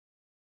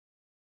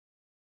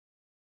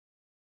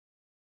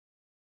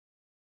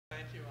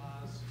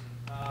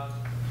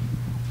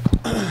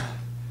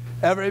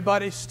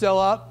Everybody still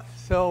up?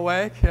 Still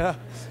awake? Yeah.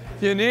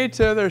 If you need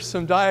to, there's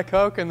some Diet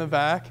Coke in the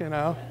back, you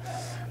know,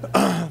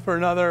 for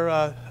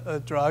another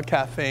drug,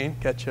 caffeine,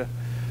 get you.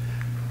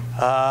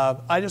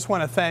 I just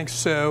want to thank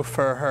Sue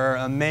for her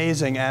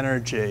amazing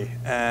energy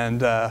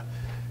and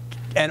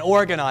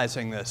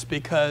organizing this,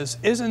 because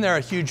isn't there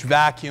a huge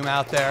vacuum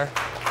out there?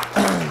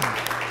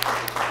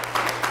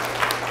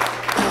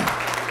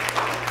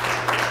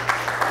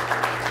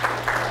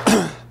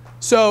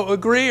 So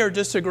agree or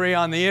disagree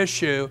on the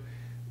issue,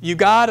 you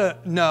got to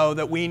know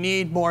that we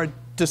need more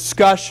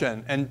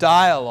discussion and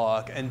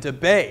dialogue and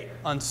debate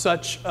on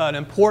such an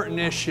important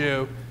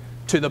issue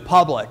to the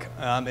public.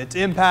 Its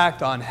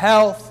impact on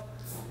health,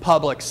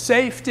 public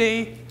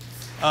safety,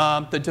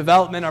 the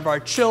development of our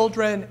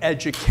children,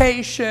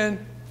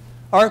 education,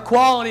 our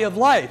quality of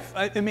life.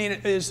 I mean,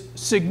 it is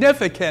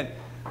significant,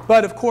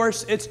 but of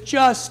course it's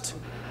just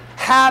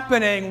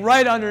happening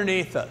right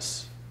underneath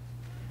us.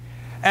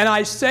 And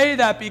I say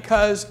that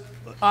because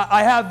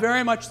I have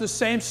very much the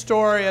same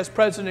story as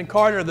President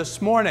Carter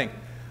this morning.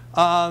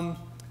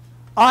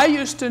 I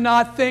used to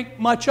not think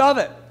much of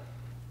it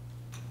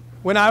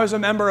when I was a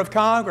member of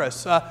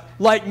Congress.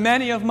 Like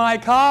many of my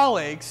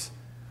colleagues,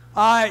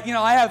 I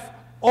have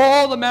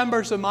all the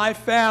members of my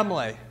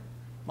family,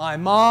 my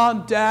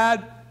mom,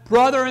 dad,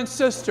 brother, and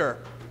sister,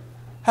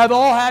 have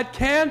all had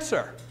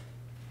cancer.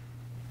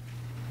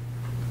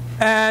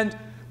 And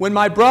when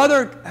my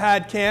brother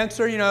had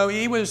cancer,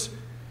 he was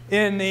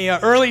in the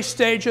early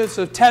stages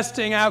of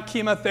testing out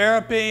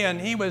chemotherapy,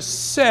 and he was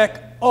sick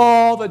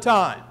all the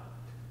time.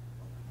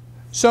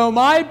 So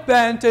my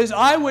bent is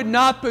I would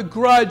not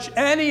begrudge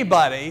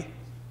anybody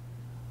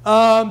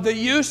the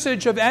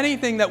usage of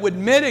anything that would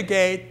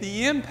mitigate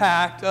the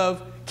impact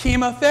of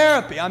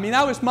chemotherapy. I mean,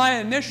 that was my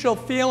initial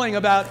feeling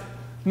about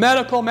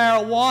medical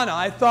marijuana.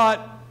 I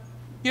thought,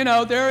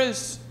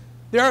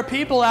 there are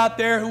people out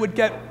there who would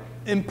get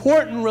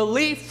important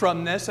relief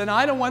from this, and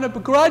I don't want to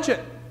begrudge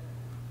it.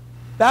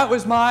 That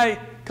was my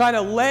kind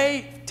of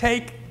lay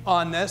take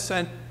on this,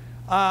 and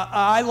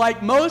I,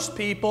 like most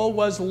people,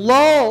 was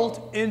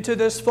lulled into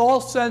this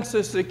false sense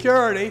of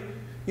security.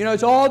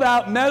 It's all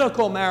about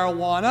medical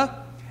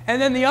marijuana.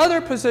 And then the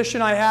other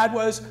position I had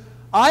was,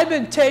 I've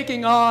been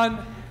taking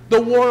on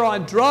the war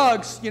on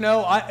drugs,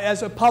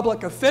 as a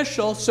public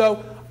official,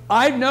 so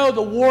I know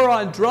the war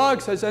on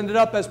drugs has ended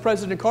up, as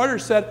President Carter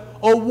said,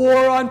 a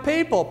war on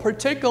people,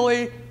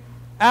 particularly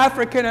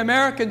African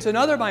Americans and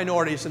other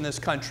minorities in this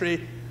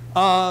country.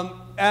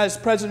 As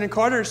President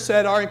Carter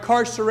said, our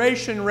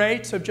incarceration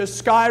rates have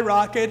just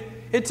skyrocketed.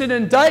 It's an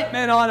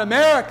indictment on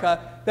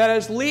America that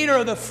as leader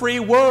of the free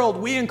world,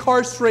 we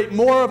incarcerate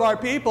more of our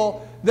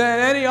people than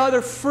any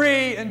other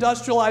free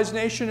industrialized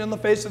nation on the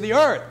face of the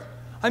earth.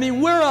 I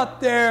mean, we're up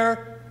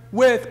there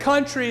with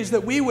countries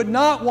that we would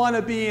not want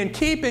to be in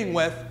keeping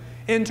with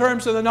in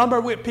terms of the number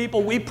of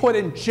people we put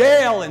in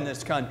jail in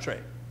this country.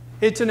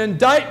 It's an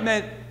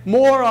indictment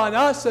more on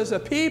us as a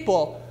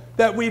people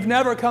that we've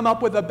never come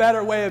up with a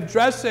better way of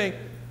addressing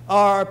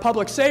our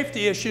public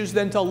safety issues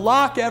than to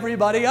lock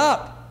everybody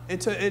up.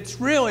 It's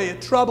really a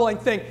troubling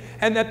thing.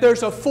 And that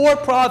there's a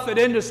for-profit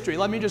industry.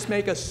 Let me just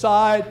make a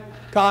side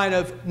kind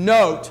of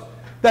note,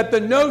 that the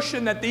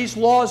notion that these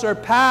laws are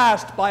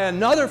passed by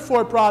another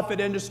for-profit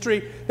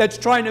industry that's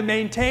trying to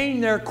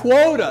maintain their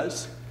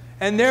quotas,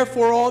 and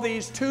therefore all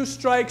these 2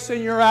 strikes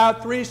and you're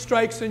out, 3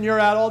 strikes and you're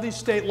out, all these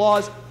state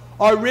laws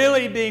are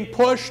really being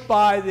pushed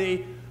by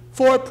the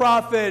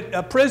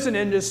for-profit prison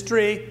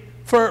industry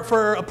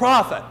for a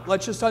profit.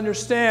 Let's just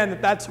understand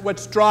that that's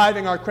what's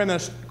driving our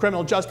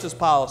criminal justice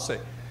policy.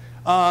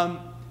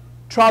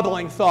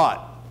 Troubling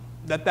thought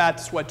that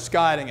that's what's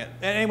guiding it.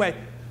 Anyway,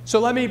 so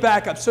let me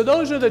back up. So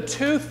those are the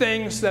 2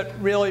 things that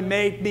really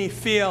made me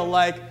feel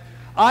like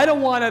I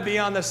don't want to be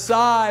on the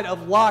side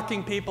of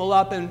locking people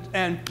up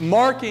and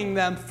marking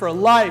them for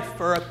life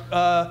for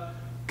a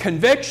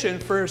conviction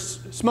for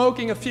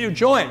smoking a few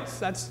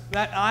joints.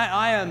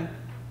 I am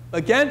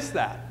against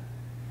that.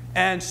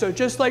 And so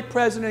just like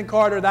President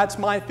Carter, that's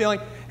my feeling.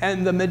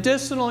 And the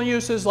medicinal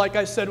uses, like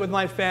I said with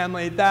my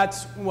family,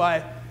 that's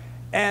why.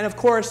 And of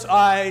course,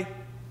 I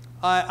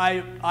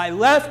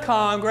left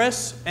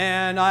Congress,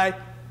 and I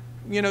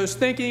was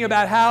thinking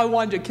about how I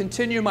wanted to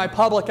continue my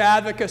public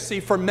advocacy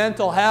for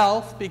mental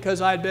health,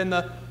 because I'd been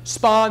the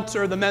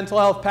sponsor of the Mental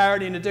Health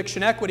Parity and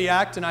Addiction Equity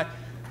Act, and I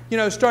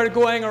started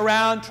going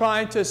around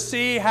trying to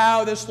see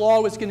how this law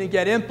was going to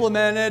get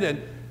implemented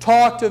and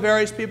talk to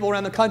various people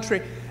around the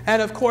country.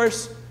 And of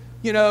course,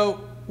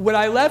 when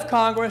I left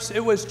Congress, it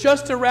was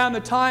just around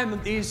the time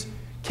of these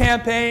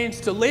campaigns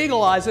to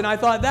legalize, and I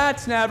thought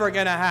that's never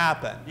going to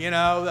happen.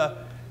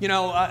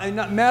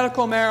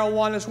 Medical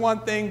marijuana is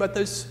one thing, but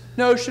this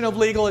notion of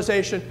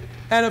legalization.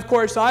 And of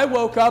course, I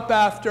woke up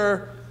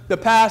after the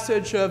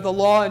passage of the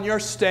law in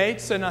your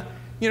states, and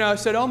I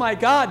said, oh my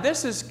God,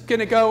 this is going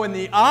to go in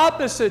the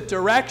opposite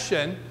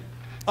direction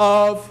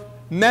of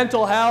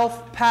mental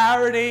health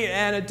parity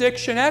and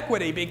addiction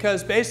equity,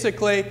 because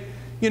basically,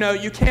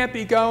 you can't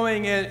be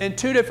going in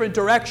 2 different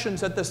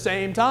directions at the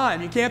same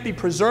time. You can't be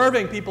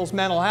preserving people's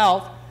mental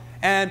health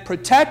and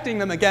protecting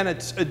them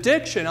against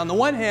addiction on the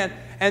one hand,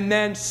 and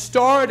then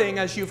starting,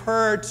 as you've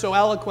heard so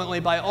eloquently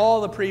by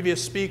all the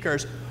previous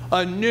speakers,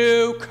 a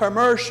new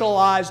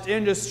commercialized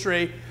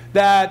industry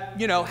that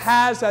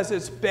has as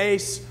its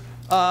base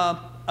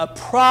a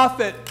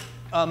profit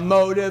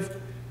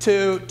motive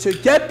to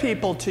get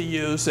people to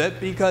use it,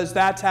 because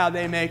that's how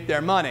they make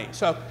their money.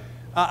 So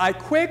I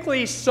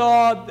quickly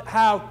saw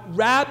how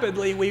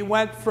rapidly we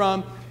went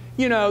from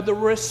the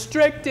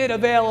restricted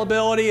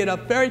availability in a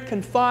very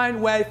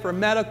confined way for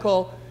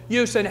medical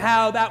use, and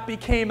how that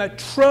became a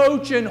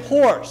Trojan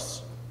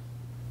horse.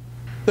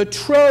 The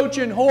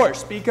Trojan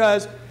horse,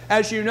 because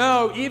as you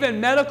know, even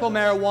medical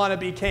marijuana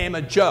became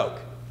a joke.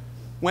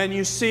 When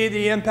you see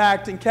the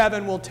impact, and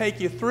Kevin will take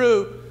you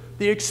through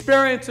the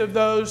experience of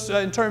those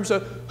in terms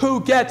of who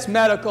gets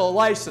medical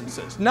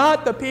licenses.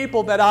 Not the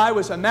people that I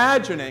was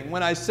imagining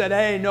when I said,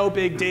 hey, no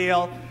big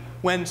deal,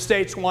 when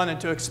states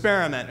wanted to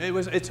experiment.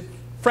 It's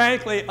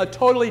frankly a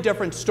totally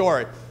different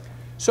story.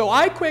 So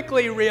I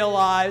quickly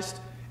realized,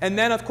 and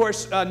then of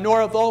course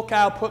Nora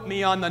Volkow put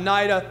me on the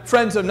NIDA,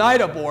 Friends of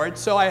NIDA board,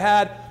 so I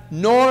had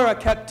Nora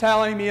kept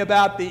telling me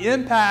about the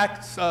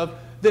impacts of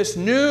this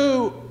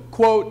new,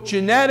 quote,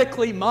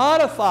 genetically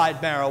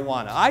modified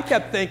marijuana. I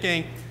kept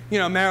thinking,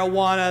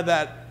 marijuana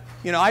that,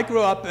 I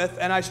grew up with,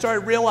 and I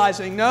started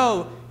realizing,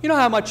 no,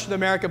 how much the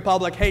American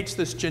public hates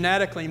this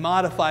genetically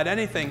modified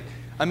anything.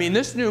 I mean,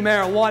 this new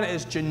marijuana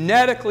is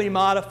genetically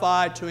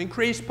modified to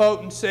increase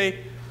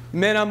potency,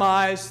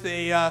 minimize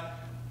the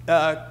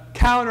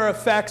counter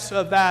effects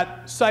of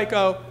that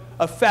psycho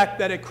effect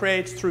that it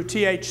creates through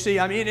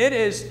THC. I mean, it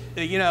is,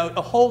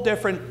 a whole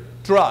different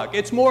drug.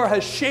 It's more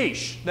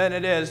hashish than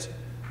it is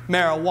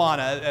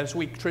marijuana as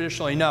we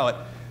traditionally know it.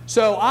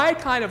 So I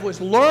kind of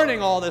was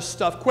learning all this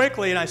stuff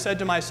quickly, and I said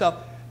to myself,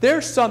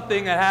 there's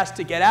something that has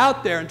to get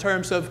out there in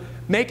terms of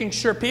making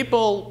sure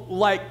people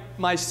like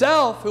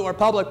myself, who are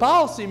public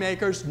policy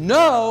makers,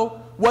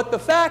 know what the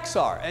facts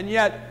are. And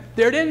yet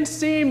there didn't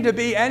seem to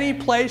be any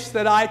place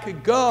that I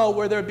could go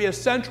where there'd be a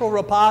central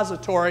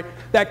repository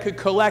that could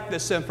collect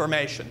this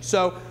information.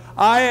 So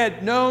I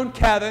had known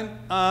Kevin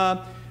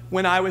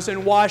when I was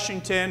in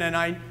Washington, and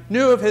I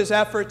knew of his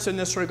efforts in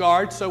this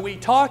regard, so we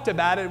talked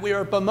about it. We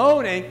were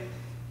bemoaning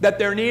that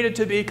there needed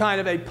to be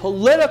kind of a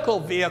political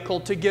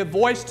vehicle to give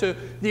voice to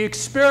the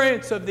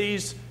experience of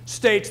these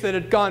states that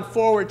had gone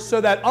forward,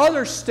 so that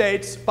other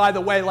states, by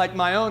the way, like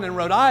my own in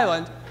Rhode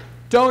Island,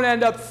 don't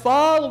end up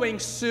following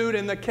suit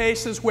in the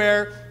cases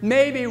where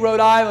maybe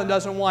Rhode Island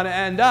doesn't want to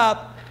end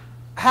up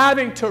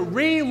having to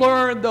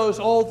relearn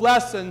those old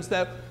lessons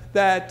that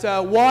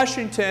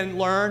Washington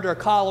learned or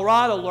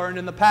Colorado learned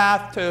in the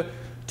path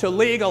to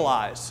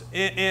legalize.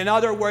 In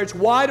other words,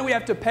 why do we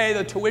have to pay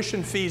the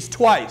tuition fees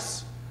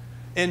twice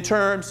in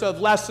terms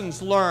of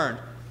lessons learned?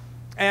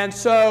 And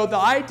so the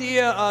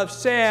idea of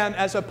Sam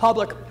as a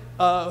public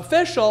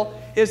official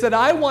is that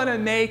I want to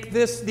make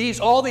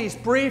all these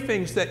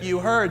briefings that you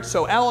heard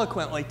so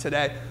eloquently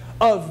today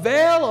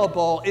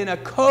available in a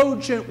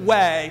cogent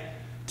way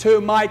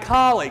to my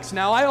colleagues.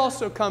 Now, I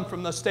also come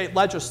from the state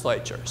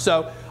legislature.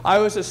 So I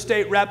was a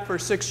state rep for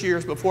 6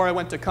 years before I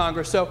went to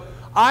Congress. So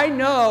I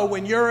know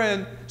when you're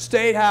in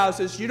state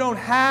houses, you don't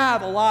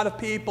have a lot of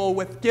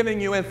people giving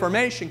you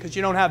information because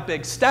you don't have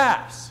big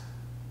staffs.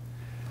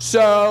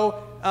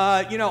 So,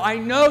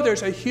 I know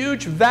there's a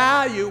huge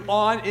value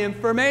on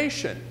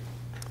information.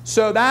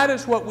 So that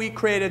is what we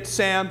created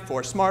SAM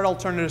for, Smart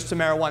Alternatives to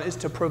Marijuana, is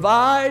to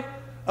provide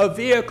a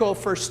vehicle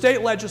for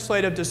state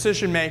legislative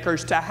decision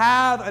makers to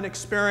have an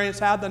experience,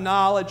 have the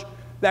knowledge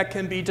that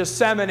can be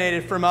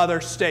disseminated from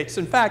other states.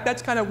 In fact,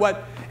 that's kind of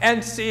what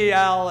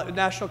NCL,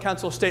 National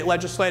Council of State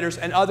Legislators,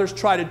 and others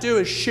try to do,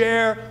 is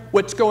share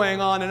what's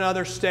going on in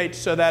other states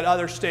so that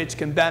other states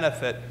can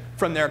benefit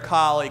from their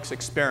colleagues'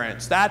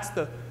 experience. That's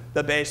the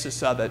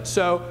basis of it.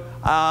 So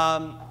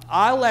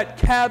I'll let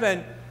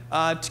Kevin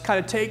to kind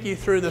of take you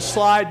through the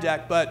slide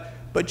deck, but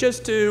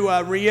just to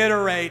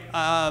reiterate,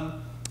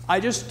 I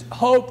just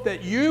hope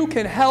that you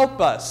can help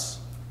us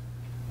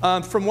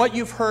from what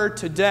you've heard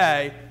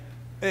today,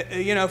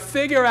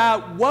 figure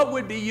out what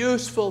would be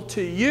useful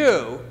to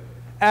you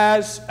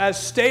as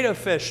state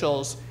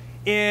officials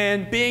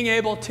in being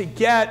able to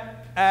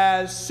get,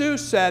 as Sue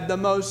said, the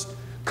most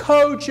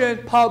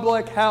cogent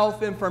public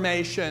health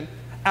information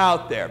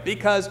out there.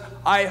 Because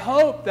I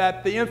hope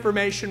that the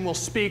information will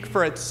speak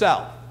for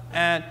itself.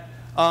 And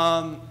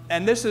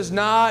this is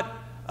not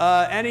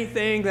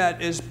anything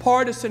that is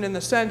partisan in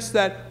the sense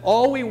that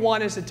all we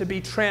want is it to be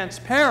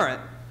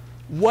transparent.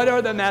 What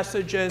are the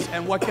messages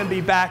and what can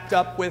be backed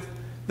up with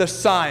the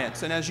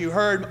science? And as you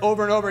heard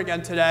over and over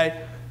again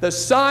today, the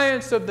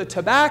science of the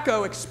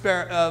tobacco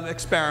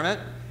experiment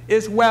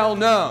is well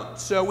known.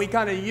 So we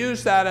kind of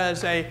use that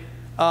as a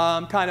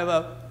kind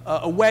of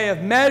a way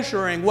of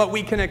measuring what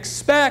we can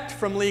expect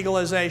from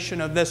legalization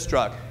of this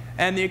drug.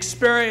 And the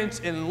experience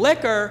in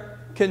liquor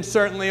can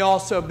certainly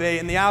also be,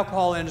 in the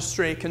alcohol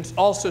industry, can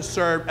also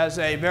serve as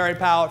a very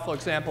powerful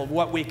example of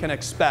what we can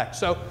expect.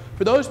 So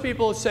for those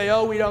people who say,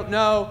 oh, we don't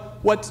know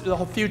what the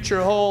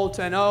future holds,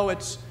 and oh,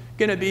 it's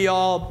going to be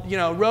all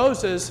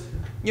roses,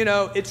 you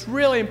know, it's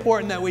really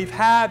important that we've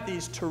had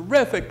these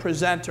terrific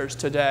presenters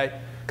today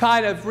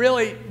kind of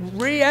really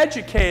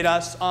re-educate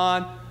us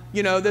on,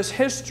 you know, this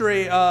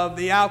history of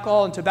the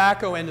alcohol and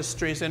tobacco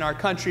industries in our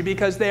country,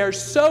 because they are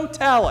so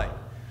telling.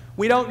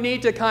 We don't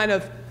need to kind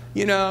of,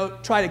 you know,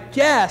 try to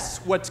guess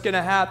what's going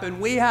to happen.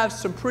 We have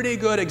some pretty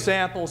good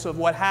examples of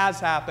what has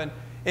happened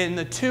in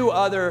the two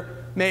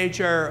other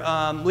major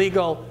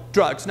legal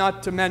drugs,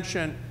 not to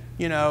mention,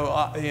 you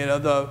know,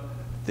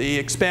 the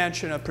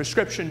expansion of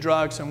prescription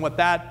drugs and what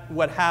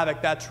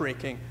havoc that's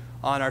wreaking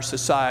on our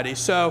society.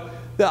 So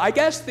I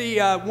guess the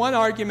one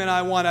argument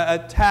I want to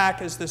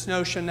attack is this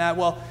notion that,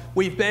 well,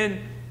 we've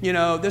been, you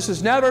know, this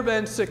has never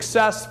been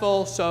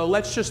successful, so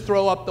let's just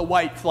throw up the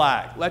white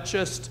flag. Let's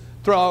just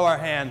throw our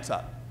hands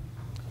up.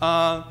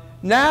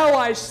 Now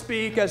I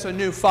speak as a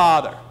new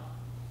father.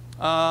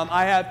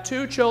 I have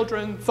 2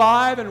 children,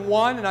 5 and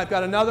 1, and I've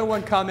got another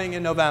one coming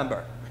in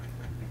November.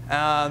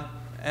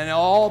 And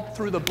all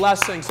through the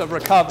blessings of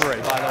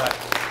recovery, by the way.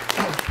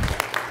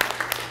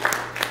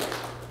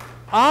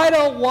 I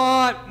don't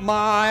want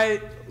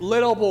my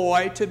little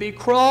boy to be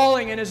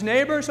crawling in his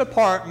neighbor's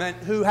apartment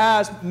who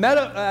has a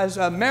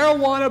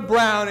marijuana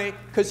brownie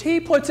because he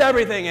puts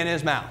everything in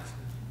his mouth.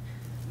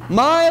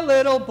 My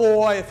little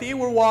boy, if he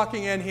were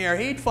walking in here,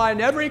 he'd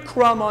find every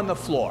crumb on the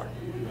floor.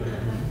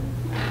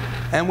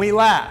 And we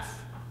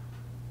laugh.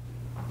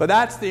 But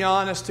that's the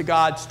honest to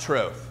God's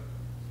truth.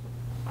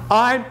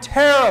 I'm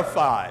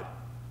terrified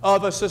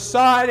of a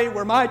society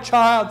where my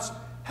child's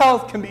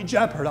health can be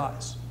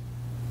jeopardized.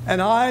 And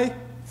I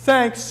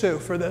thank Sue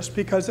for this,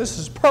 because this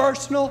is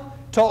personal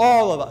to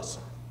all of us.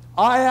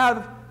 I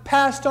have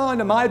passed on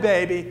to my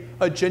baby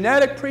a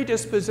genetic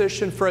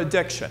predisposition for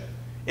addiction.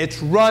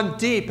 It's run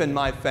deep in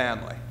my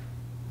family.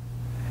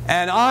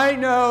 And I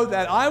know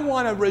that I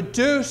want to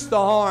reduce the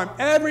harm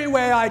every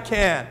way I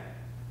can,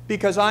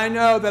 because I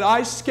know that I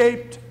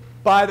escaped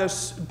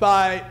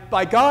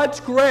by God's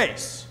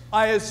grace.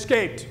 I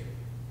escaped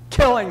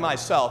killing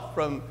myself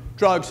from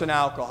drugs and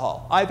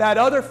alcohol. I've had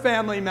other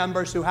family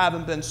members who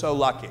haven't been so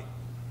lucky.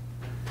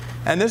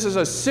 And this is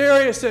a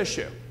serious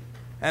issue.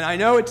 And I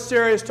know it's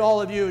serious to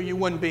all of you, you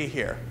wouldn't be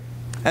here.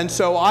 And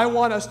so I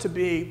want us to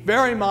be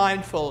very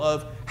mindful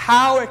of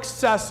how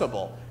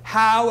accessible,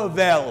 how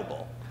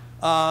available,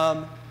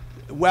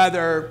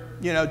 whether,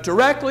 you know,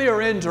 directly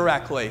or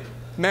indirectly,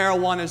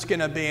 marijuana is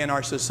going to be in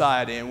our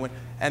society.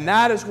 And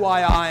that is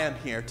why I am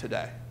here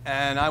today.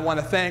 And I want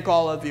to thank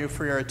all of you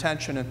for your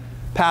attention and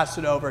pass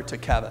it over to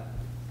Kevin.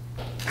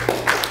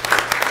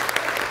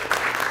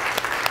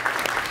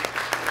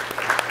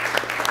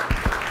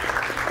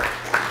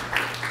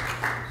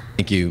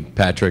 Thank you,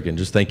 Patrick, and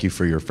just thank you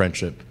for your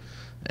friendship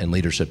and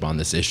leadership on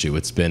this issue.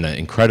 It's been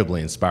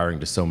incredibly inspiring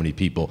to so many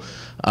people.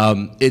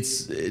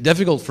 It's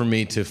difficult for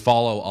me to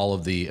follow all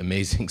of the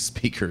amazing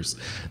speakers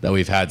that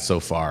we've had so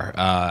far.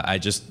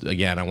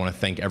 Again, I want to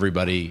thank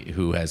everybody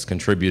who has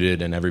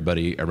contributed and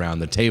everybody around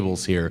the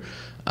tables here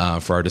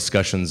for our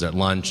discussions at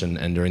lunch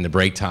and during the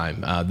break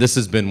time. This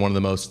has been one of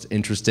the most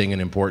interesting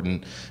and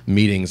important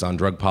meetings on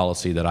drug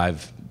policy that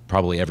I've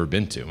probably ever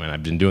been to, and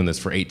I've been doing this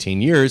for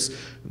 18 years.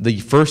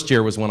 The first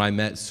year was when I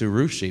met Sue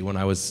Rushi when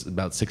I was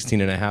about 16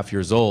 and a half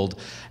years old,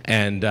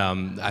 and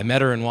I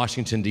met her in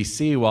Washington,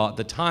 D.C., while at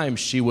the time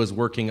she was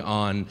working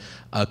on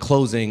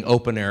closing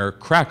open-air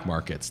crack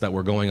markets that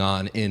were going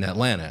on in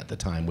Atlanta at the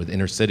time with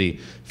Inner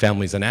City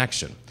Families in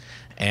Action.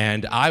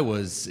 And I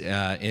was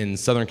in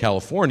Southern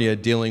California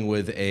dealing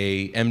with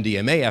a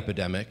MDMA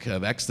epidemic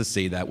of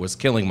ecstasy that was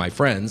killing my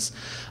friends,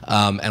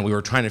 and we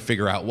were trying to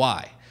figure out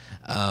why.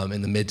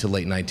 In the mid to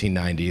late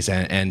 1990s,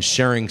 and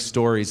sharing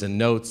stories and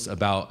notes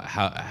about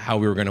how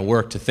we were going to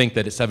work. To think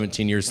that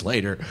 17 years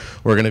later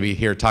we're going to be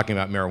here talking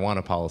about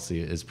marijuana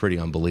policy is pretty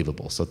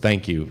unbelievable. So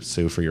thank you,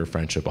 Sue, for your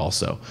friendship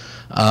also.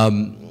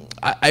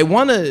 I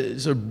want to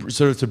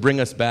sort of to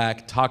bring us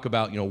back, talk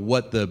about, you know,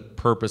 what the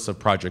purpose of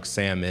Project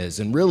SAM is,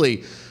 and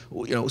really,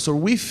 you know, so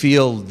we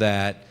feel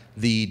that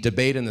the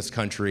debate in this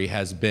country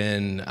has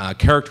been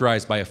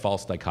characterized by a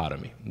false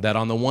dichotomy. That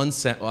on the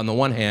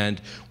one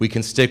hand, we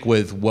can stick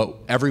with what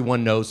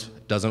everyone knows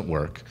doesn't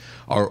work,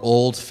 our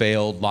old,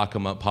 failed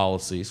lock-em-up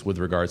policies with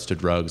regards to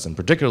drugs, and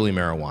particularly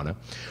marijuana,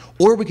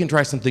 or we can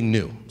try something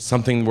new,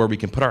 something where we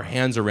can put our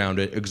hands around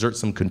it, exert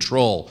some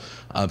control,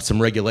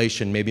 some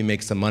regulation, maybe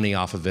make some money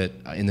off of it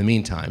in the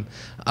meantime,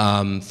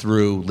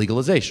 through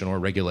legalization or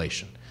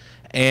regulation.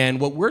 And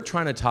what we're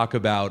trying to talk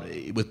about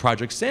with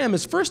Project SAM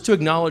is first to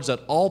acknowledge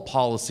that all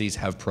policies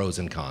have pros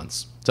and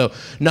cons. So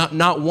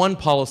not one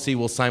policy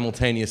will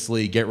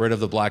simultaneously get rid of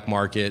the black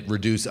market,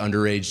 reduce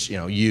underage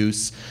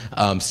use,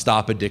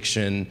 stop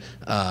addiction,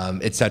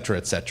 et cetera,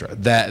 et cetera.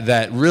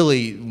 That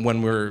really,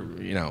 when we're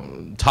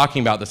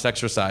talking about this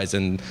exercise,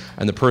 and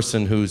the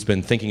person who's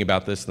been thinking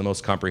about this the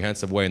most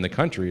comprehensive way in the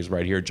country is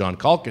right here, John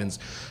Calkins,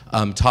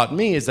 taught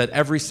me, is that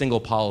every single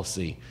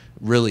policy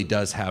really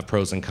does have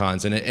pros and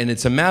cons. And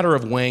it's a matter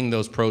of weighing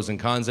those pros and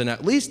cons and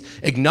at least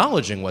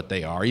acknowledging what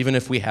they are, even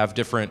if we have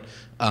different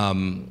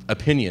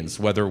opinions,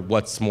 whether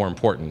what's more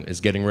important.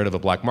 Is getting rid of the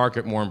black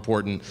market more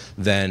important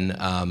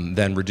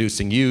than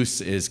reducing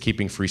use? Is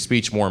keeping free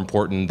speech more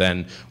important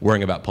than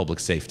worrying about public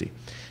safety?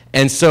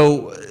 And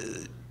so,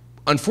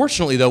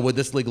 unfortunately, though, with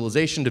this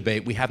legalization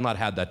debate, we have not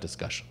had that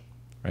discussion.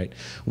 Right?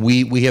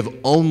 We have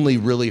only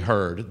really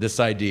heard this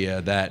idea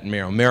that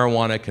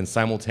marijuana can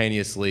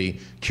simultaneously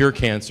cure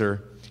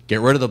cancer, get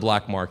rid of the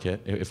black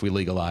market if we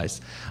legalize,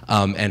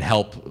 and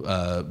help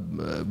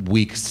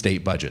weak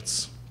state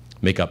budgets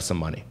make up some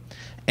money.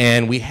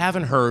 And we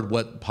haven't heard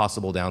what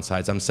possible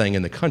downsides. I'm saying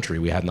in the country,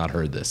 we have not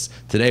heard this.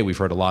 Today, we've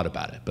heard a lot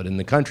about it, but in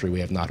the country, we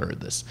have not heard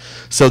this.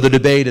 So the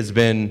debate has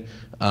been,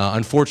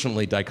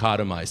 unfortunately,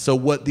 dichotomized. So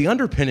what the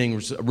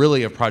underpinnings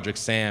really of Project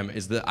SAM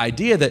is the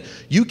idea that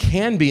you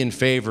can be in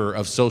favor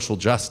of social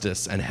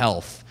justice and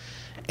health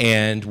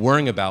and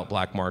worrying about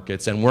black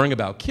markets and worrying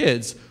about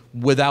kids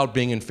without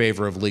being in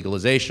favor of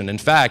legalization. In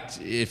fact,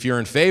 if you're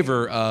in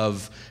favor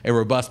of a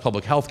robust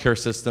public health care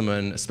system,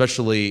 and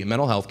especially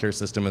mental health care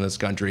system in this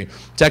country,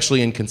 it's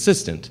actually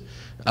inconsistent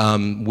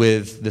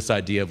with this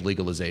idea of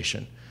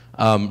legalization.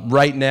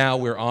 Right now,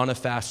 we're on a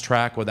fast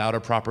track without a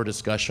proper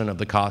discussion of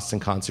the costs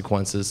and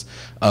consequences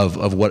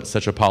of what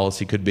such a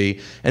policy could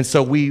be. And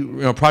so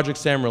Project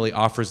SAM really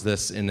offers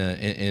this in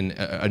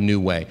a new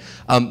way.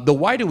 The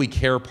why do we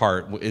care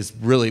part is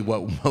really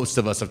what most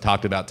of us have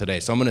talked about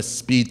today. So I'm going to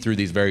speed through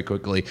these very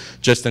quickly,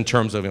 just in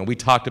terms of, we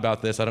talked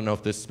about this. I don't know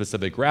if this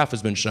specific graph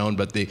has been shown,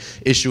 but the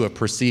issue of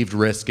perceived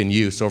risk and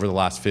use over the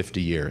last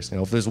 50 years.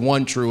 If there's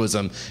one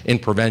truism in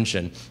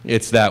prevention,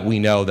 it's that we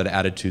know that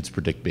attitudes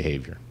predict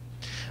behavior.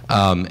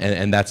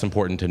 And that's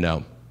important to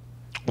know.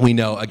 We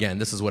know, again,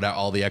 this is what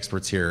all the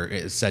experts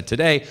here said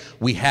today,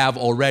 we have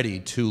already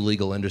 2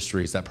 legal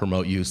industries that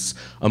promote use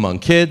among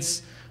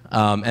kids,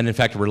 and in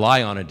fact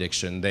rely on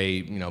addiction.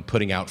 They,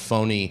 putting out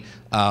phony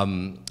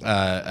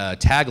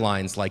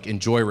taglines like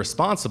 "enjoy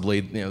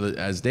responsibly."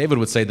 As David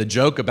would say, the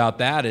joke about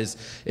that is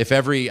if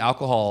every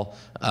alcohol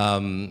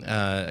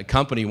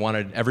company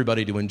wanted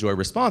everybody to enjoy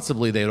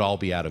responsibly, they'd all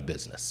be out of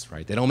business,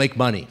 right? They don't make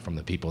money from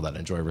the people that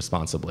enjoy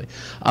responsibly.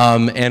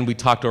 And we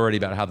talked already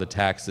about how the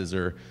taxes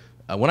are.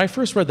 When I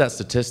first read that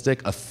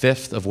statistic,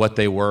 1/5 of what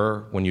they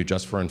were when you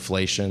adjust for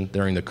inflation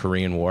during the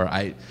Korean War,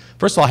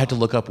 first of all, I had to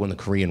look up when the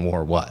Korean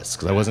War was,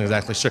 because I wasn't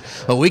exactly sure.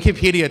 But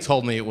Wikipedia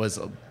told me it was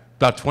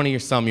about 20 or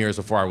some years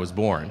before I was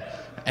born.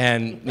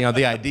 And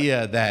the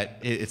idea that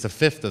it's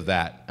 1/5 of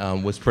that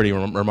was pretty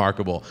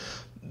remarkable.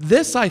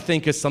 This, I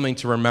think, is something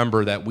to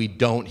remember that we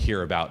don't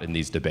hear about in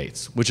these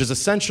debates, which is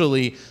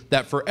essentially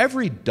that for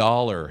every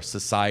dollar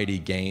society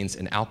gains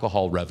in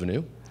alcohol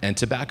revenue and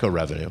tobacco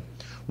revenue,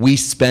 we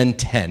spend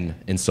 10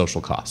 in social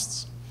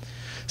costs.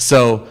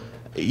 So,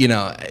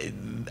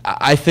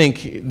 I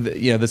think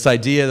this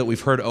idea that we've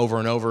heard over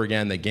and over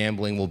again that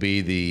gambling will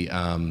be the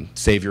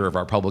savior of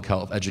our public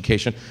health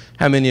education.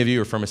 How many of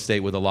you are from a state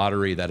with a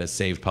lottery that has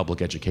saved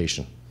public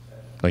education?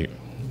 Georgia.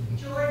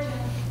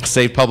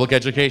 Saved public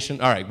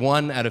education? All right,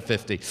 1 out of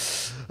 50.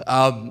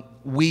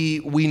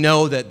 We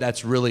know that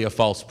that's really a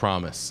false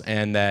promise,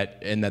 and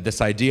that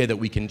this idea that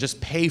we can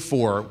just pay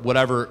for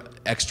whatever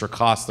extra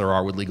costs there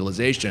are with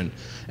legalization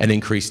and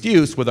increased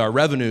use with our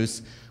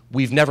revenues,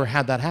 we've never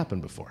had that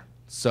happen before.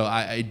 So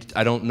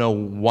I don't know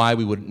why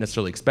we would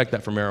necessarily expect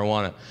that for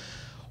marijuana.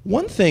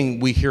 One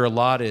thing we hear a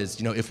lot is,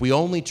 if we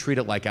only treat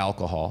it like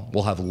alcohol,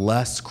 we'll have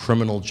less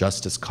criminal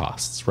justice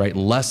costs, right?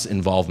 Less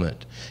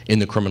involvement in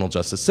the criminal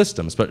justice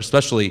system,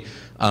 especially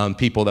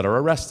people that are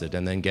arrested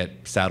and then get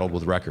saddled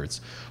with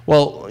records.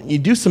 Well, you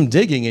do some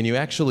digging and you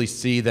actually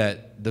see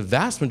that the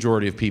vast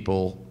majority of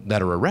people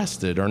that are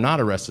arrested are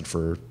not arrested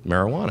for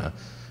marijuana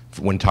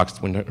when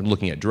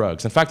looking at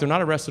drugs. In fact, they're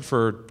not arrested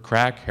for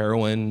crack,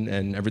 heroin,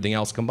 and everything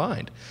else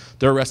combined.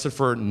 They're arrested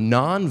for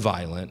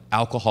non-violent,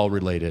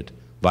 alcohol-related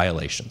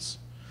violations.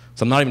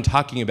 So I'm not even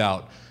talking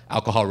about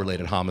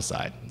alcohol-related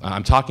homicide.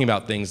 I'm talking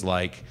about things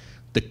like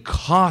the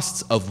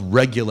costs of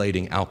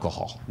regulating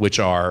alcohol, which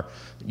are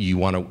you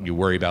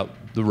worry about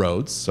the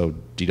roads, so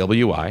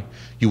DWI.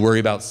 You worry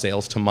about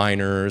sales to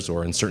minors,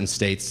 or in certain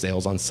states,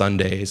 sales on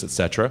Sundays,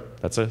 etc.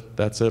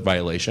 That's a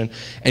violation.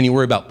 And you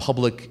worry about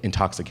public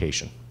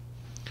intoxication.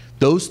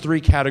 Those 3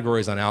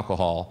 categories on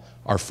alcohol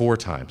are 4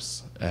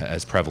 times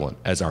as prevalent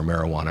as our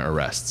marijuana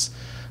arrests.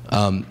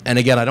 And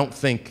again, I don't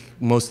think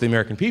most of the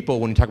American people,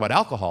 when you talk about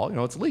alcohol,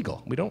 it's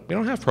legal. We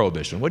don't have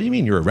prohibition. What do you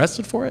mean, you're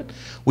arrested for it?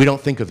 We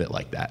don't think of it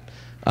like that.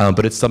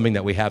 But it's something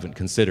that we haven't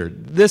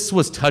considered. This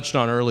was touched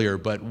on earlier,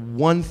 but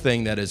one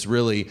thing that is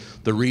really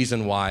the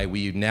reason why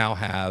we now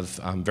have,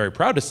 I'm very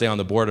proud to say, on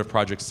the board of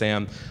Project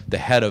SAM, the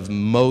head of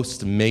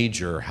most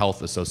major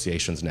health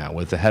associations now,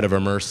 with the head of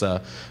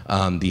EMERSA,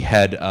 the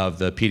head of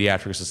the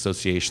Pediatrics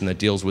Association that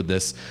deals with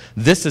this.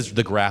 This is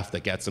the graph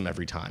that gets them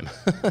every time.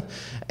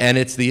 And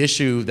it's the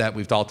issue that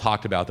we've all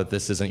talked about, that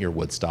this isn't your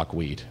Woodstock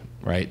weed.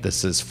 Right?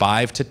 This is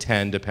 5 to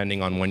 10,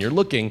 depending on when you're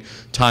looking,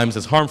 times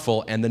as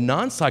harmful. And the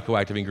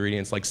non-psychoactive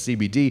ingredients like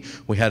CBD,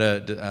 we had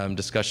a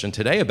discussion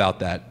today about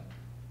that.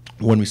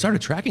 when we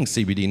started tracking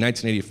CBD in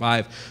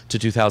 1985 to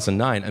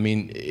 2009, I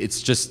mean,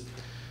 it's just,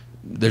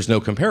 there's no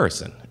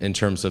comparison in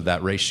terms of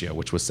that ratio,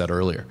 which was said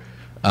earlier.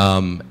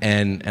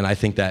 And I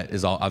think that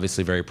is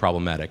obviously very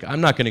problematic.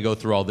 I'm not going to go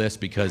through all this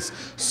because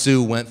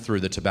Sue went through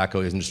the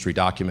tobacco industry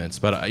documents,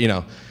 but you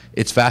know,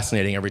 it's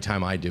fascinating every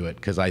time I do it,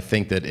 because I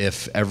think that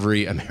if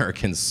every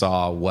American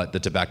saw what the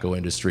tobacco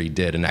industry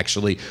did and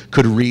actually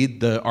could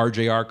read the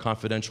RJR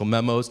confidential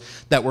memos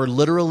that were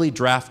literally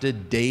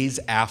drafted days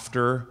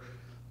after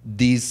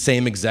these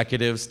same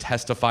executives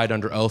testified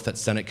under oath at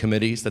Senate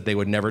committees that they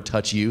would never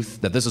touch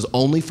youth, that this is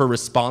only for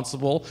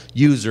responsible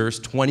users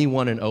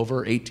 21 and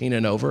over, 18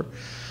 and over,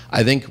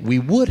 I think we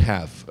would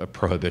have a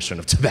prohibition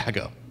of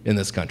tobacco in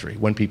this country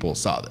when people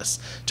saw this.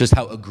 Just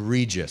how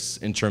egregious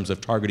in terms of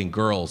targeting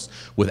girls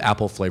with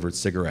apple-flavored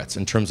cigarettes,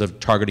 in terms of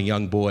targeting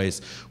young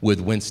boys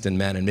with Winston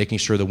Man and making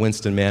sure the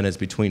Winston Man is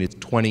between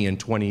 20 and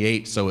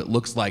 28 so it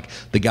looks like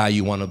the guy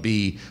you want to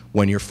be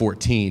when you're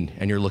 14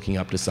 and you're looking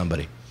up to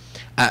somebody.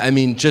 I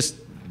mean, just,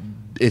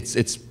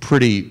 it's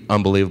pretty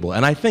unbelievable.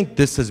 And I think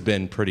this has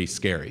been pretty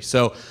scary.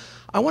 So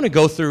I want to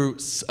go through,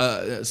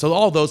 so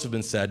all those have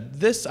been said.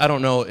 This, I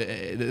don't know,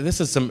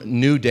 this is some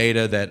new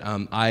data that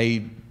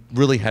I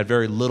really had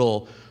very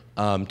little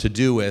to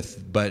do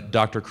with, but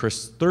Dr.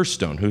 Chris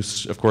Thurstone,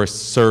 who's of course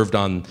served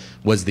on,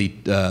 was the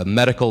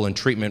medical and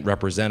treatment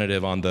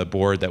representative on the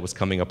board that was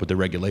coming up with the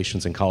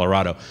regulations in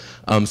Colorado.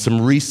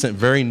 Some recent,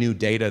 very new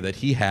data that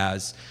he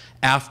has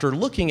after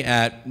looking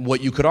at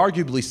what you could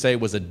arguably say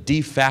was a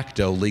de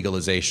facto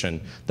legalization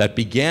that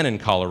began in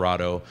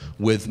Colorado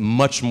with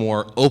much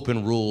more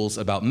open rules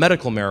about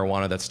medical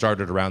marijuana that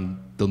started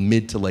around the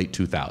mid to late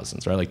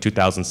 2000s, right? Like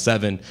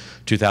 2007,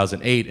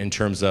 2008 in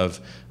terms of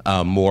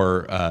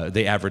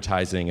the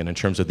advertising and in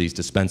terms of these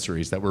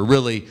dispensaries that were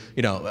really,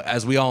 you know,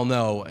 as we all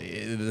know,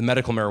 the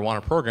medical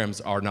marijuana programs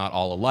are not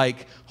all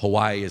alike.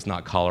 Hawaii is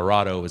not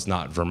Colorado, is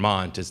not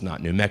Vermont, is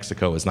not New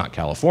Mexico, is not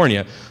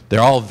California. They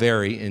all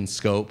vary in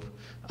scope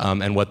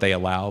and what they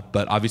allow,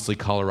 but obviously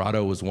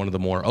Colorado was one of the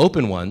more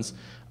open ones,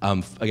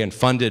 again,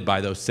 funded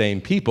by those same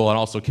people, and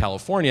also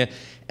California.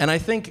 And I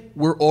think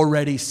we've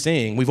already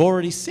seen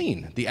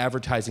the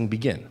advertising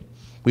begin.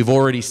 We've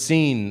already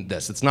seen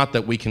this. It's not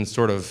that we can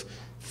sort of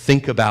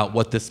think about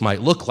what this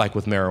might look like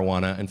with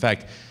marijuana. In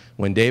fact,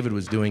 when David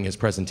was doing his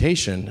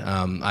presentation,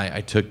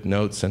 I took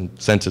notes and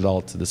sent it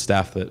all to the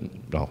staff that,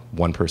 well,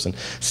 one person,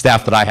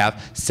 staff that I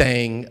have,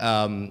 saying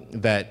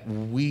that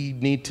we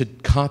need to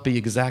copy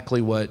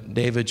exactly what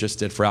David just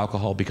did for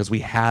alcohol because we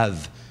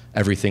have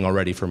everything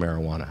already for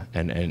marijuana,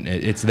 and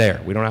it's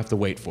there. We don't have to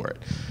wait for it.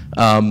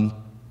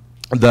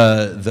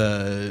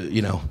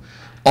 You know,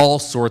 all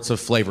sorts of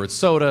flavored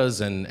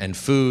sodas and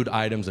food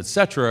items,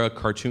 etc.,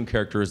 cartoon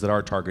characters that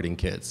are targeting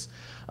kids.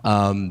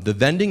 The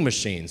vending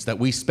machines that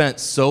we spent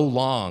so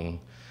long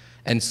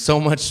and so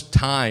much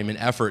time and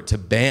effort to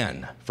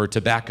ban for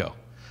tobacco,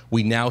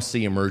 we now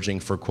see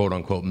emerging for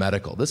quote-unquote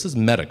medical. This is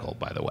medical,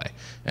 by the way.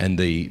 And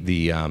I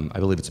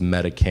believe it's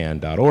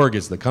medican.org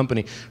is the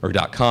company, or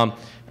 .com.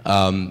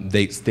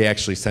 They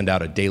actually send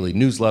out a daily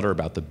newsletter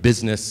about the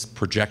business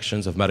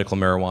projections of medical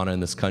marijuana in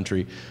this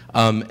country.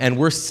 And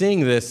we're seeing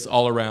this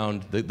all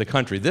around the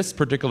country. This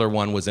particular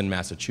one was in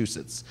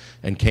Massachusetts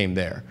and came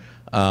there.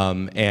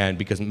 And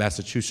because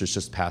Massachusetts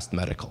just passed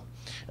medical.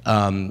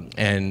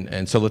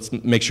 And so let's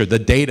make sure the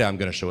data I'm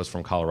going to show is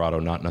from Colorado,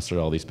 not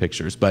necessarily all these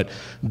pictures. But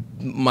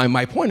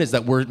my point is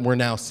that we're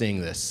now seeing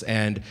this.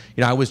 And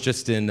you know, I was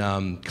just in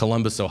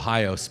Columbus,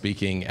 Ohio,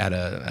 speaking at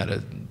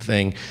a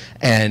thing,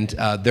 and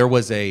there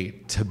was a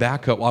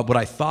tobacco, what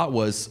I thought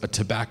was a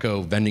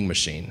tobacco vending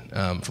machine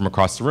from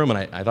across the room,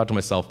 and I thought to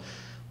myself,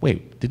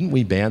 wait, didn't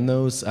we ban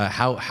those?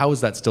 How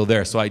is that still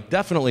there? So I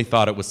definitely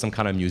thought it was some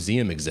kind of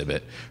museum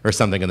exhibit or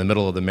something in the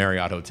middle of the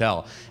Marriott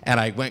Hotel. And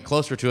I went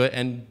closer to it,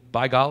 and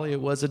by golly, it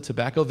was a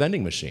tobacco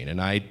vending machine.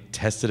 And I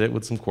tested it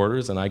with some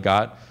quarters, and I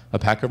got a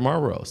pack of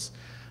Marlboros.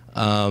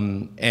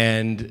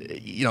 And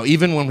you know,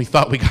 even when we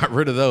thought we got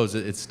rid of those,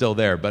 it's still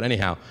there. But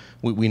anyhow,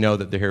 we know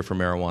that they're here for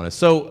marijuana.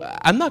 So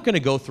I'm not going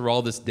to go through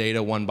all this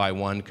data one by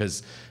one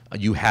because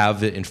you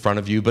have it in front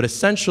of you. But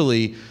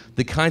essentially,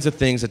 the kinds of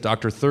things that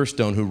Dr.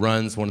 Thurstone, who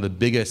runs one of the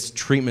biggest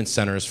treatment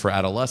centers for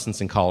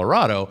adolescents in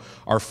Colorado,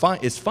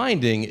 is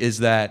finding is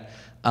that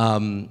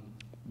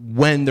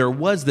when there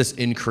was this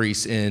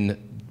increase in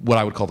what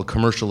I would call the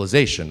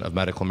commercialization of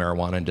medical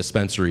marijuana in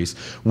dispensaries,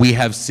 we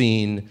have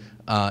seen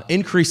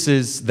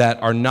increases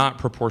that are not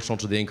proportional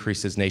to the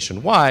increases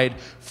nationwide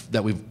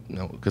that we've,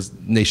 because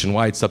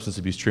nationwide substance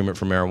abuse treatment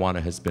for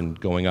marijuana has been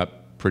going up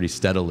pretty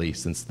steadily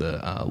since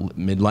the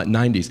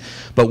mid-90s.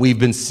 But we've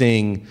been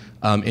seeing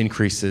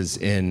increases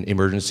in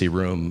emergency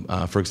room,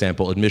 for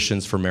example,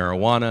 admissions for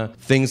marijuana,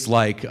 things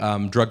like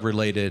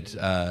drug-related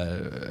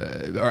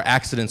or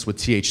accidents with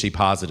THC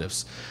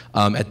positives.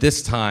 At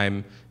this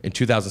time, in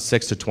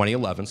 2006 to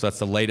 2011, so that's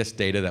the latest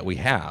data that we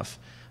have,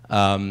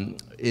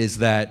 is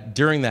that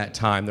during that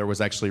time there was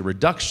actually a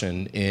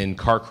reduction in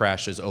car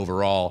crashes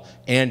overall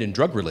and in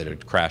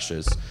drug-related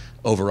crashes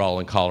overall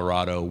in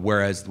Colorado,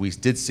 whereas we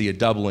did see a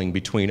doubling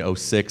between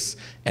 '06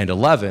 and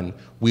 '11.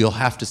 We'll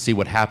have to see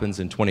what happens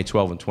in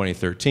 2012 and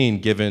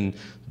 2013 given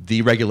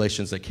the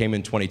regulations that came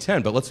in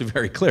 2010. But let's be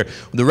very clear,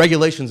 the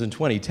regulations in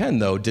 2010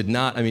 though did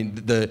not, I mean,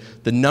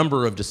 the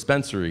number of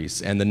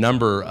dispensaries and the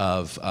number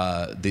of,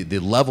 the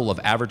level of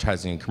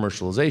advertising and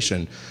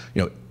commercialization,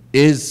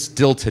 is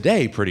still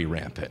today pretty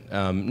rampant,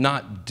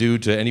 not due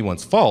to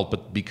anyone's fault,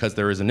 but because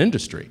there is an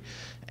industry.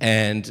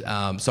 And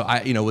so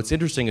what's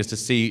interesting is to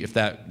see if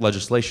that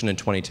legislation in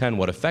 2010,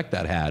 what effect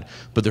that had.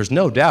 But there's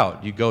no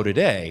doubt, you go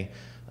today,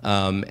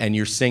 and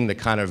you're seeing the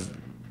kind of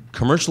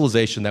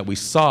commercialization that we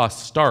saw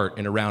start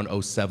in around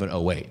 '07,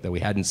 '08, that we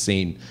hadn't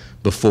seen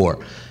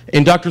before.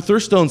 In Dr.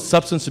 Thurstone's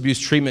substance abuse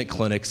treatment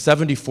clinic,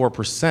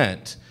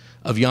 74%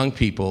 of young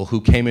people who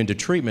came into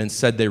treatment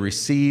said they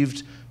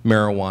received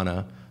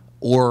marijuana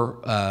or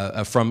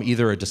from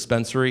either a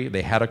dispensary,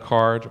 they had a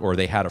card, or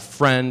they had a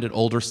friend, an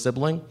older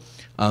sibling,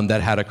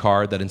 that had a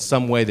card, that in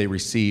some way they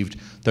received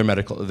their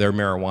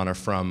marijuana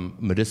from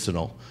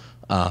medicinal.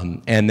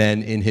 And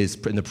then in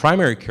the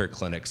primary care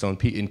clinic, so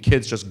in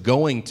kids just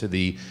going to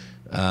the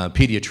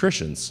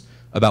pediatricians,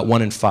 about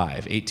 1 in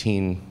 5,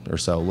 18 or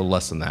so, a little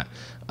less than that,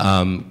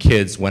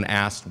 kids, when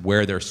asked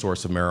where their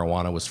source of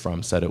marijuana was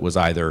from, said it was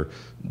either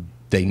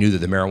they knew that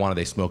the marijuana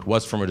they smoked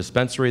was from a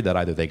dispensary that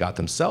either they got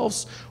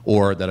themselves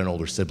or that an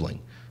older sibling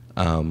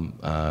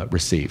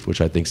received,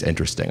 which I think is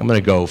interesting. I'm going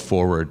to go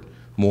forward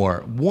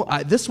more.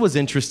 This was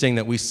interesting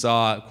that we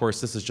saw, of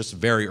course, this is just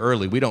very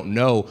early. We don't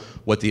know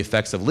what the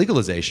effects of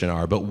legalization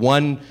are, but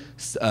one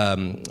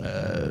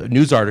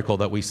news article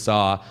that we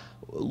saw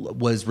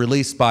was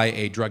released by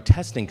a drug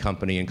testing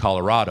company in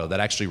Colorado that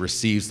actually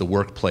receives the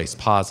workplace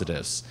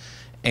positives.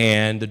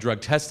 And the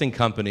drug testing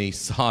company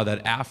saw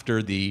that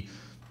after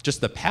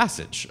just the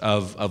passage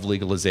of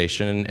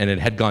legalization, and it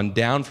had gone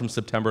down from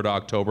September to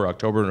October,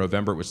 October to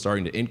November it was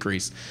starting to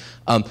increase,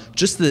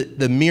 just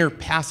the mere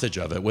passage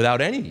of it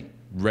without any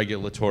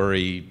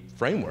regulatory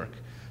framework.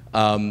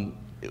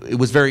 It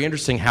was very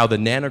interesting how the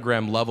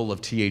nanogram level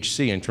of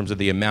THC in terms of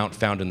the amount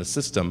found in the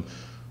system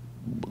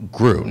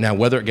grew. Now,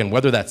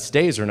 whether that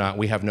stays or not,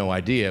 we have no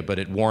idea, but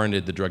it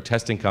warranted the drug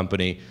testing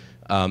company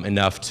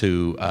enough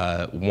to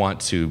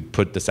want to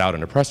put this out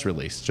in a press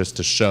release just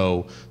to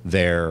show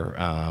their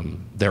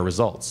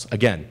results.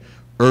 Again,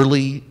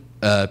 early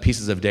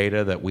pieces of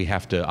data that we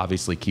have to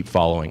obviously keep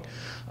following.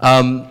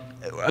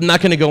 I'm not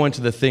going to go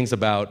into the things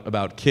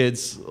about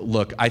kids.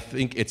 Look, I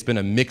think it's been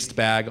a mixed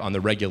bag on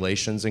the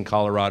regulations in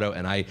Colorado,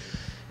 and I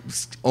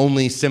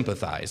only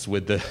sympathize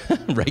with the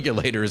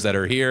regulators that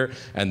are here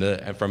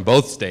and from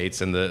both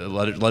states and the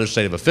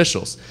legislative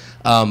officials.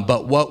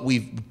 But what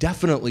we've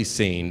definitely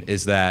seen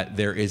is that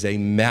there is a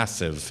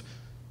massive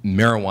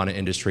marijuana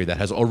industry that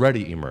has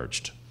already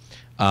emerged.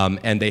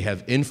 And they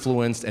have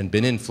influenced and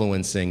been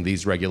influencing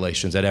these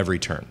regulations at every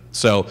turn.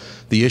 So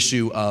the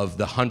issue of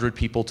the 100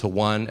 people to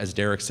 1, as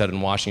Derek said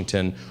in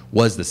Washington,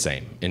 was the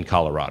same in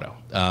Colorado.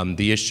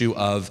 The issue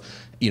of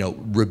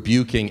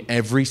rebuking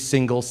every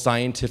single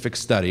scientific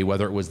study,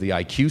 whether it was the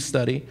IQ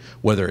study,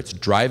 whether it's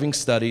driving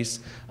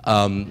studies,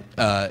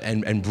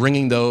 and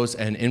bringing those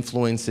and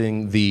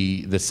influencing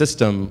the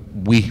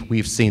system,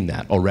 we've seen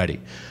that already.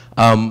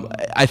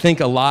 I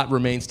think a lot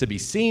remains to be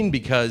seen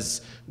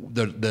because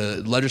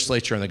the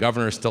legislature and the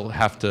governor still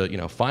have to,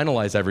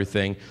 finalize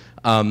everything.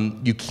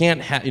 You can't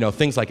have,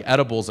 things like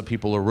edibles that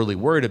people are really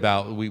worried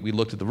about. We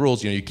looked at the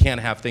rules. You can't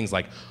have things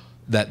like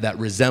that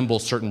resemble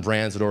certain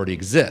brands that already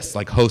exist,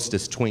 like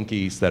Hostess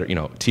Twinkies that are,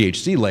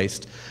 THC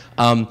laced.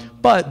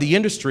 But the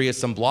industry, as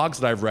some blogs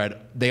that I've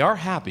read, they are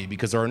happy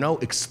because there are no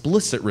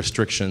explicit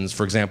restrictions,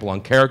 for example,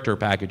 on character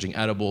packaging,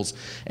 edibles,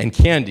 and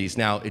candies.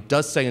 Now, it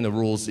does say in the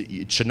rules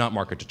it should not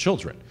market to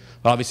children.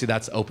 But obviously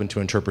that's open to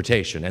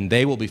interpretation, and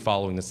they will be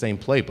following the same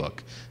playbook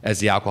as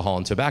the alcohol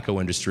and tobacco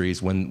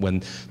industries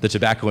when the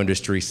tobacco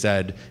industry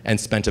said and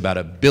spent about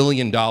 $1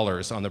 billion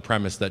on the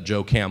premise that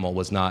Joe Camel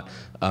was not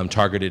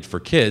targeted for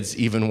kids,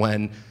 even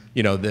when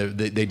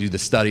they do the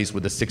studies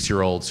with the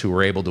 6-year-olds who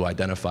were able to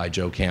identify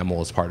Joe Camel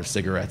as part of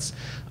cigarettes.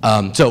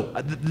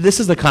 This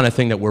is the kind of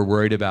thing that we're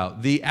worried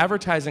about. The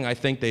advertising, I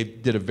think they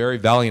did a very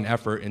valiant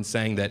effort in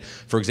saying that,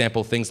 for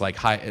example, things like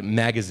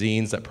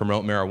magazines that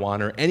promote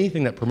marijuana or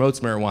anything that promotes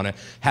marijuana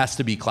has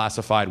to be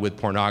classified with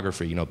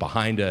pornography,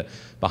 behind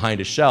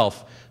a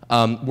shelf.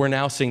 We're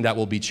now seeing that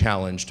will be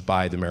challenged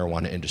by the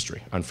marijuana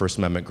industry on First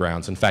Amendment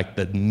grounds. In fact,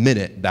 the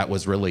minute that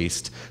was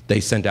released, they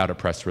sent out a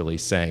press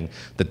release saying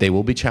that they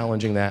will be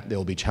challenging that. They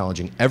will be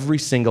challenging every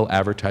single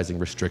advertising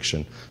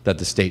restriction that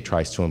the state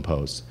tries to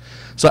impose.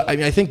 So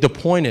I think the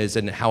point is,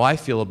 and how I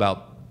feel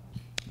about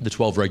the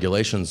 12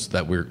 regulations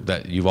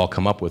that you've all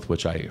come up with,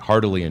 which I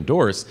heartily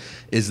endorse,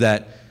 is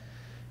that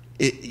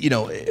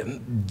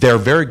they're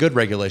very good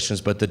regulations,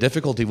 but the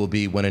difficulty will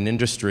be when an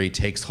industry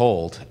takes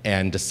hold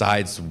and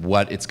decides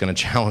what it's going to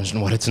challenge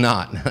and what it's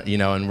not,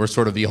 and we're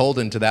sort of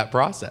beholden to that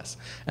process.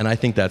 And I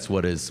think that's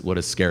what is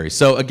scary.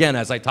 So again,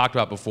 as I talked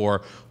about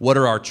before, what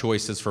are our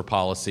choices for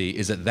policy?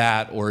 Is it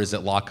that, or is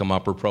it lock them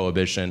up or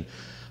prohibition?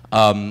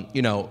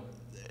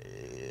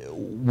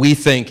 We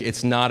think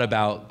it's not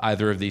about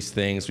either of these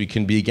things. We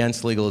can be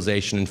against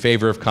legalization, in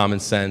favor of common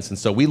sense. And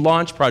so we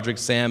launched Project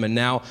SAM and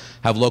now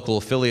have local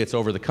affiliates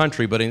over the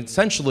country, but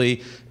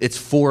essentially it's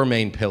 4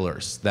 main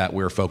pillars that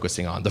we're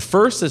focusing on. The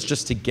first is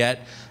just to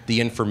get the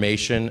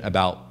information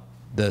about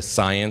the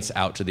science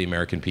out to the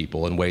American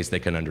people in ways they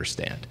can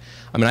understand.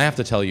 I mean, I have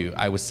to tell you,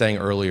 I was saying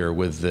earlier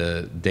with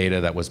the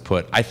data that was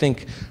put, I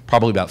think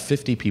probably about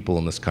 50 people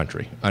in this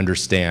country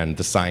understand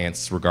the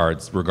science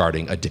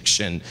regarding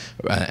addiction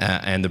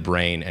and the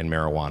brain and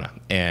marijuana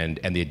and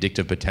the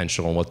addictive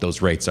potential and what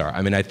those rates are.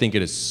 I mean, I think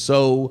it is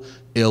so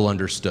ill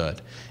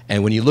understood.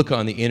 And when you look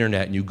on the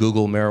internet and you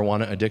Google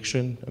marijuana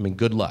addiction, I mean,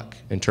 good luck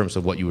in terms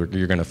of what you're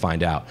going to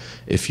find out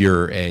if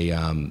you're a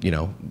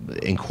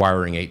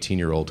inquiring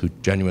 18-year-old who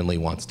genuinely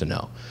wants to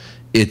know.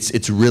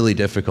 It's really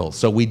difficult.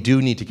 So we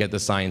do need to get the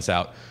science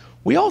out.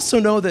 We also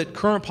know that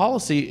current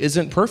policy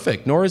isn't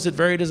perfect, nor is it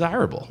very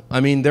desirable. I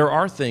mean, there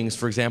are things,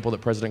 for example, that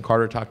President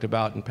Carter talked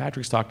about and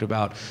Patrick's talked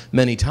about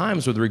many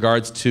times with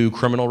regards to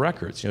criminal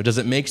records. Does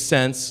it make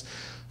sense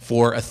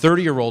for a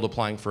 30-year-old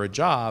applying for a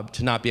job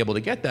to not be able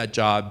to get that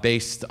job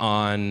based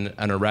on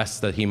an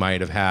arrest that he might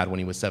have had when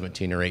he was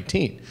 17 or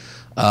 18?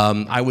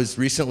 I was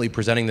recently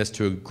presenting this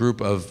to a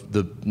group of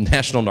the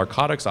National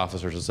Narcotics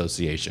Officers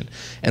Association,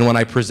 and when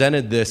I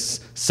presented this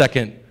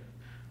second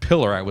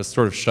pillar, I was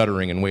sort of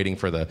shuddering and waiting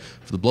for the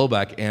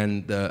blowback,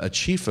 and a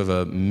chief of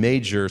a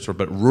major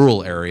sort of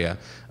rural area,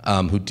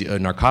 a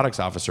narcotics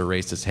officer,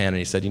 raised his hand and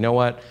he said, "You know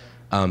what?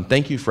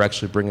 Thank you for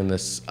actually bringing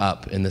this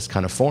up in this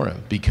kind of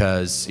forum,"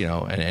 because,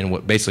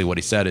 basically what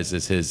he said is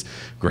his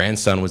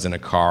grandson was in a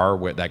car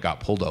that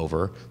got pulled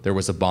over. There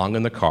was a bong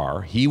in the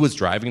car. He was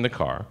driving the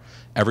car.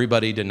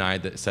 Everybody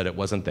said it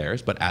wasn't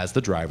theirs, but as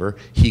the driver,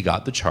 he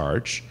got the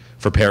charge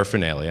for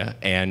paraphernalia,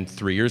 and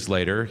 3 years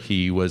later,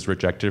 he was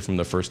rejected from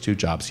the first 2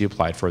 jobs he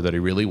applied for that he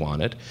really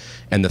wanted,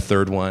 and the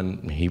third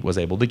one he was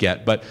able to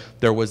get, but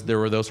there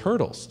were those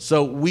hurdles.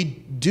 So we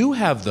do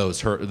have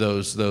those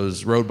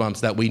road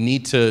bumps that we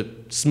need to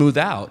smooth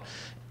out,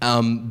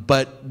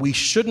 but we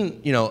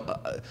shouldn't,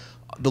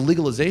 the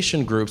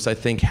legalization groups, I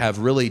think, have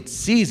really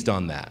seized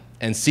on that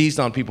and seized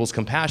on people's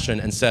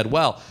compassion and said,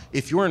 well,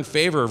 if you're in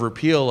favor of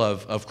repeal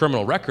of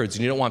criminal records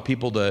and you don't want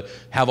people to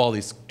have all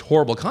these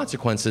horrible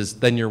consequences,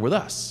 then you're with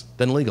us,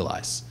 then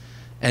legalize.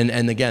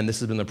 And again, this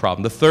has been the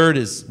problem. The third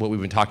is what we've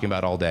been talking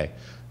about all day,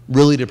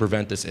 really to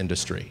prevent this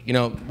industry.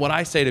 What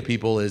I say to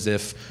people is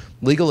if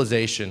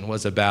legalization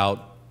was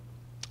about,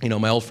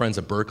 my old friends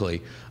at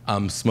Berkeley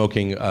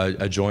smoking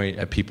a joint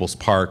at People's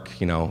Park,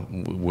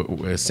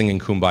 singing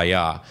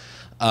Kumbaya,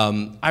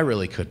 I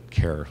really could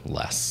care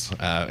less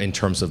in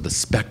terms of the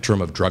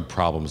spectrum of drug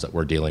problems that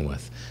we're dealing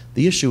with.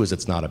 The issue is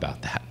it's not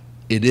about that.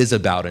 It is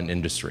about an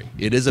industry.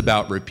 It is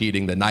about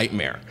repeating the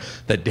nightmare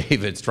that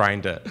David's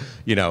trying to,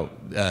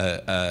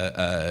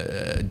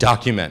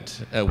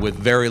 document with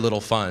very little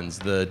funds.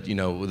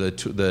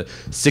 The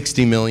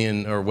 60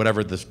 million or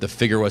whatever the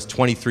figure was,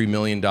 $23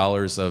 million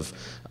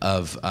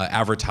of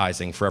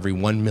advertising for every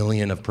 1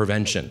 million of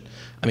prevention.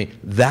 I mean,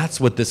 that's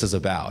what this is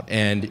about.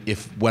 And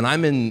when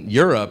I'm in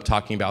Europe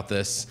talking about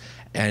this,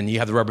 and you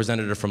have the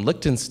representative from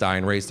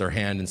Liechtenstein raise their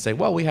hand and say,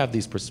 well, we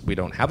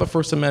don't have a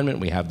First Amendment,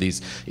 we have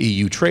these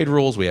EU trade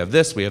rules, we have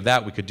this, we have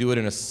that, we could do it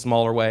in a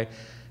smaller way.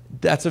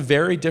 That's a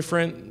very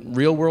different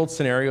real-world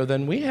scenario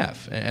than we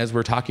have as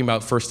we're talking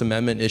about First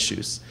Amendment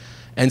issues.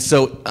 And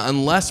so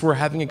unless we're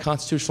having a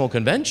constitutional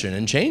convention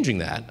and changing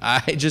that,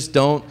 I just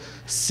don't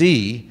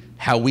see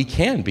how we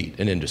can beat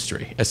an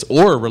industry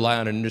or rely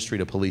on an industry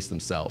to police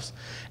themselves.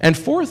 And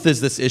fourth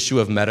is this issue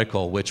of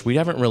medical, which we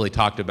haven't really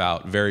talked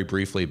about very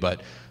briefly,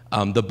 but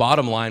the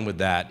bottom line with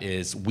that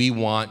is we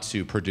want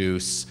to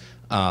produce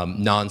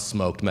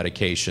non-smoked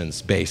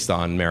medications based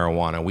on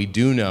marijuana. We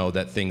do know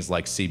that things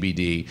like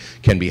CBD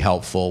can be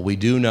helpful. We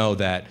do know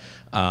that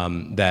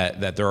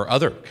that there are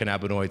other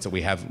cannabinoids that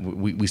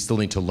we still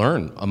need to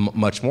learn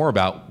much more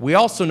about. We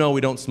also know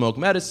we don't smoke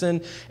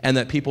medicine and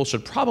that people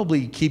should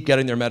probably keep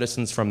getting their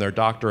medicines from their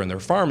doctor and their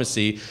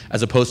pharmacy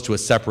as opposed to a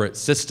separate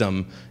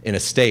system in a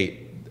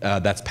state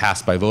that's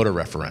passed by voter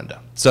referenda.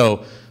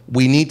 So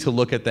we need to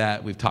look at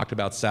that. We've talked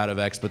about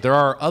Sativex, but there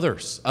are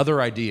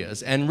other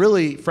ideas. And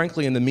really,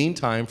 frankly, in the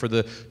meantime, for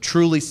the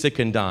truly sick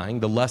and dying,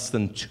 the less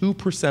than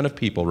 2% of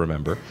people,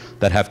 remember,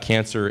 that have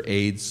cancer,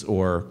 AIDS,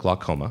 or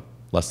glaucoma,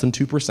 less than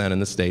 2% in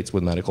the states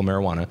with medical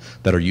marijuana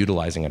that are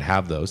utilizing it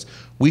have those,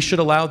 we should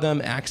allow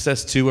them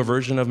access to a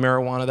version of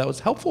marijuana that was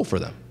helpful for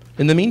them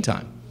in the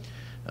meantime,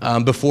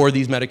 before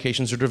these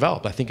medications are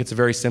developed. I think it's a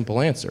very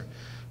simple answer.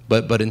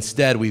 But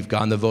instead, we've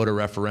gone the voter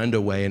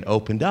referenda way and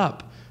opened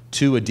up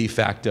to a de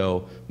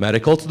facto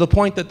medical, to the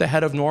point that the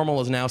head of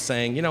Normal is now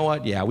saying, you know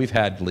what, yeah, we've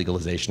had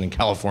legalization in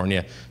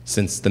California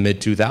since the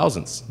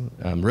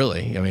mid-2000s,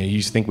 really. I mean,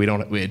 you think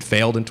it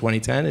failed in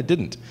 2010? It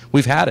didn't.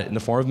 We've had it in the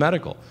form of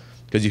medical,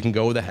 because you can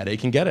go with a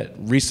headache and get it.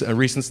 A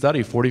recent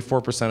study,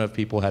 44% of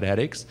people had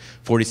headaches,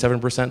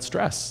 47%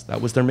 stress.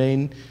 That was their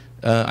main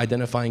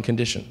identifying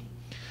condition.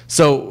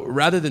 So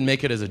rather than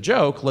make it as a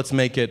joke, let's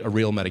make it a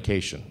real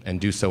medication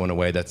and do so in a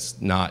way that's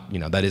not,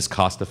 that is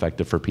cost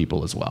effective for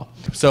people as well.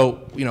 So,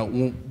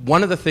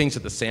 one of the things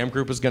that the SAM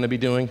group is going to be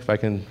doing, if I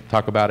can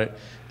talk about it,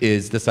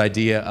 is this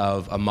idea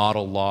of a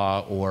model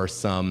law or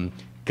some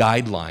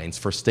guidelines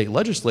for state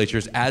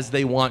legislatures as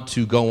they want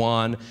to go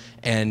on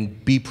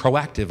and be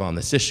proactive on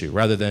this issue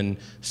rather than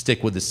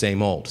stick with the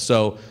same old.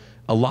 So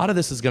a lot of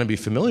this is going to be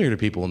familiar to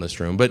people in this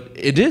room, but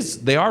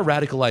they are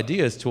radical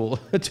ideas to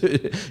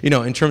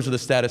in terms of the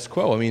status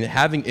quo. I mean,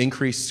 having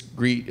increased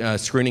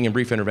screening and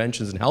brief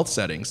interventions in health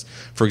settings,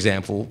 for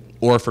example,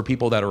 or for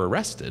people that are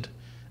arrested.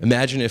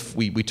 Imagine if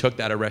we took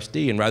that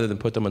arrestee and rather than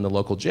put them in the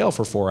local jail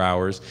for 4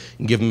 hours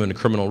and give them a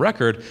criminal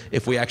record,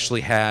 if we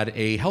actually had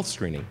a health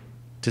screening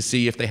to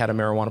see if they had a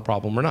marijuana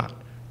problem or not.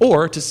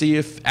 Or to see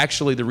if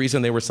actually the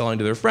reason they were selling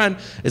to their friend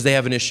is they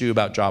have an issue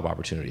about job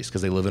opportunities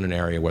because they live in an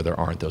area where there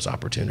aren't those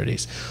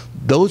opportunities.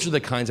 Those are the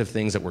kinds of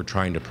things that we're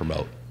trying to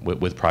promote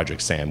with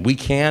Project SAM. We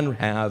can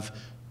have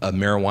a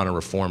marijuana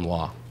reform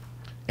law,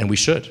 and we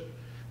should.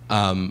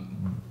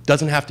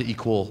 Doesn't have to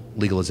equal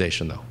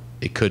legalization, though.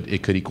 It could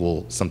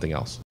equal something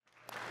else.